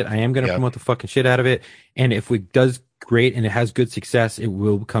want to get it. I am going to promote the fucking shit out of it. And if it does great and it has good success, it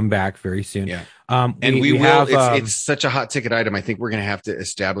will come back very soon. Yeah. And we will. It's such a hot ticket item. I think we're going to have to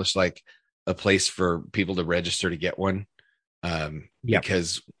establish like a place for people to register to get one.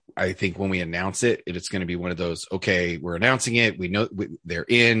 Because I think when we announce it, it's going to be one of those, okay, we're announcing it. We know they're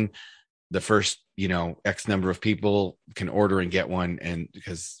in. The first, X number of people can order and get one. And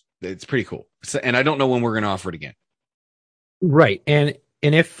because it's pretty cool. So, and I don't know when we're going to offer it again. Right. And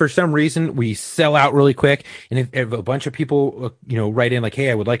if for some reason we sell out really quick, and if a bunch of people, write in like, hey,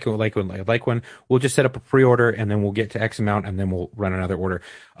 I would like one, we'll just set up a pre-order, and then we'll get to X amount, and then we'll run another order.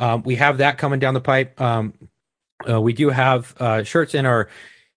 We have that coming down the pipe. We do have shirts in our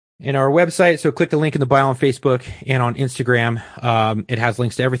website. So click the link in the bio on Facebook and on Instagram. It has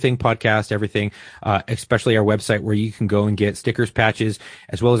links to everything, podcast, everything, especially our website, where you can go and get stickers, patches,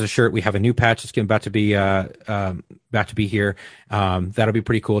 as well as a shirt. We have a new patch that's about to be here. That'll be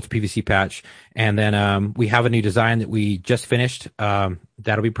pretty cool. It's a PVC patch. And then, we have a new design that we just finished.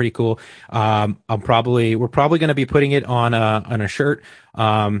 That'll be pretty cool. We're probably going to be putting it on a shirt.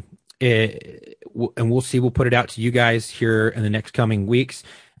 And we'll see, we'll put it out to you guys here in the next coming weeks.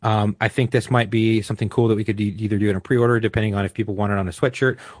 I think this might be something cool that we could either do in a pre-order, depending on if people want it on a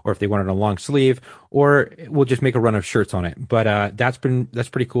sweatshirt or if they want it on a long sleeve, or we'll just make a run of shirts on it. But that's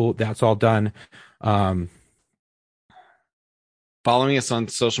pretty cool. That's all done. Following us on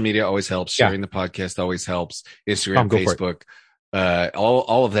social media always helps. Sharing the podcast always helps. Instagram, Facebook,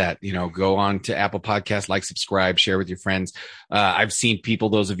 all of that. Go on to Apple Podcasts, like, subscribe, share with your friends. I've seen people,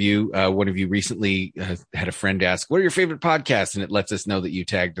 those of you, one of you recently had a friend ask, what are your favorite podcasts? And it lets us know that you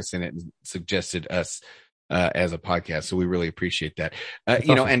tagged us in it and suggested us as a podcast. So we really appreciate that.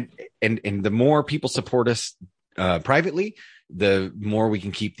 Awesome. And the more people support us privately, the more we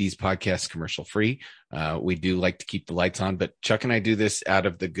can keep these podcasts commercial free. We do like to keep the lights on, but Chuck and I do this out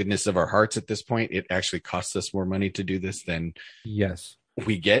of the goodness of our hearts at this point. It actually costs us more money to do this than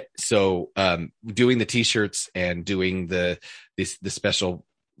we get. So doing the t-shirts and doing the special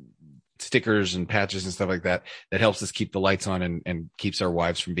stickers and patches and stuff like that, that helps us keep the lights on and keeps our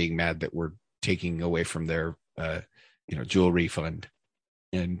wives from being mad that we're taking away from their jewelry fund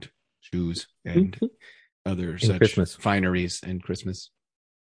and shoes and other such Christmas fineries and Christmas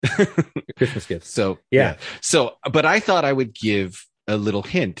gifts. So yeah. So, but I thought I would give a little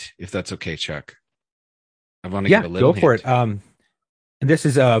hint, if that's okay, Chuck. I want to give a little hint. Go for it. And this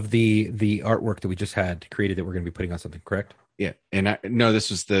is of the artwork that we just had created that we're going to be putting on something, correct? Yeah. And no, this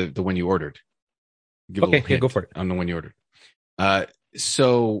was the one you ordered. Go for it. On the one you ordered.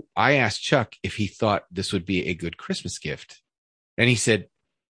 So I asked Chuck if he thought this would be a good Christmas gift, and he said,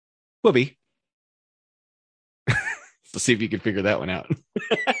 "Will be." Let's see if you can figure that one out.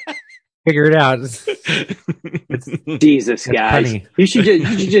 Figure it out. Jesus, guys, funny. You should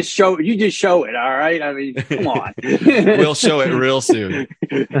just show it. All right, I mean, come on. We'll show it real soon.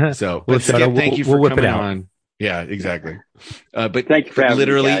 So, Skip, thank you for coming on. Yeah, exactly. But thank you for having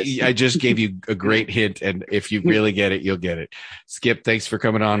literally, me, I just gave you a great hint, and if you really get it, you'll get it. Skip, thanks for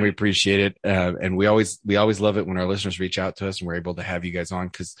coming on. We appreciate it, and we always love it when our listeners reach out to us and we're able to have you guys on,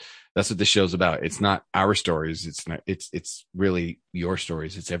 because that's what this show's about. It's not our stories. It's really your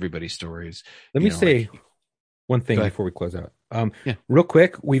stories. It's everybody's stories. Let me say one thing before we close out. Real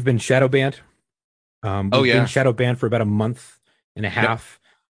quick, we've been shadow banned. We've been shadow banned for about a month and a half.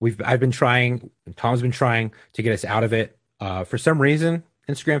 I've been trying, and Tom's been trying to get us out of it. For some reason,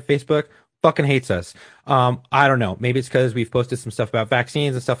 Instagram, Facebook fucking hates us. I don't know. Maybe it's because we've posted some stuff about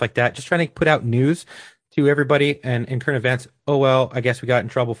vaccines and stuff like that. Just trying to put out news to everybody and in current events. Oh, well, I guess we got in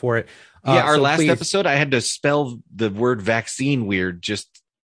trouble for it. Our last episode, I had to spell the word vaccine weird just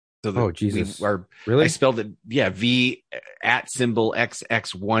so that Jesus. Really? I spelled it, V @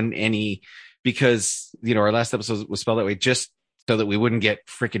 XX1NE, because, our last episode was spelled that way just so that we wouldn't get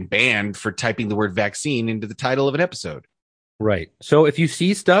freaking banned for typing the word vaccine into the title of an episode. Right. So if you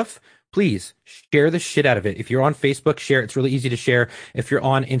see stuff, please share the shit out of it. If you're on Facebook, share it. It's really easy to share. If you're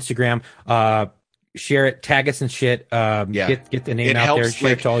on Instagram, share it, tag us and shit. Get the name out there,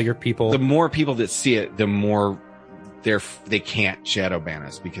 share it to all your people. The more people that see it, the more they can't shadow ban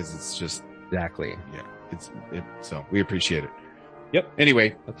us, because it's just exactly. Yeah. So we appreciate it. Yep.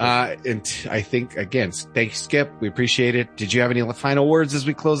 Anyway, and I think, again, thanks, Skip. We appreciate it. Did you have any final words as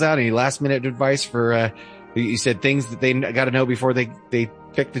we close out? Any last minute advice for, you said things that they got to know before they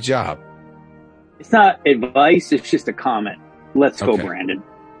pick the job? It's not advice. It's just a comment. Let's go, Brandon.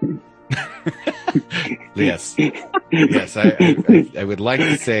 Yes. I would like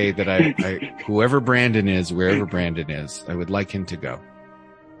to say that whoever Brandon is, wherever Brandon is, I would like him to go.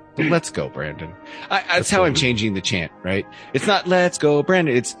 But let's go, Brandon. That's how I'm changing the chant, right? It's not let's go,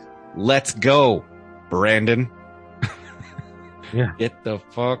 Brandon. It's let's go, Brandon. Yeah. Get the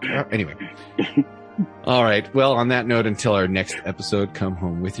fuck out. Anyway. All right. Well, on that note, until our next episode, come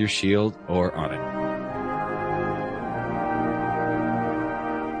home with your shield or on it.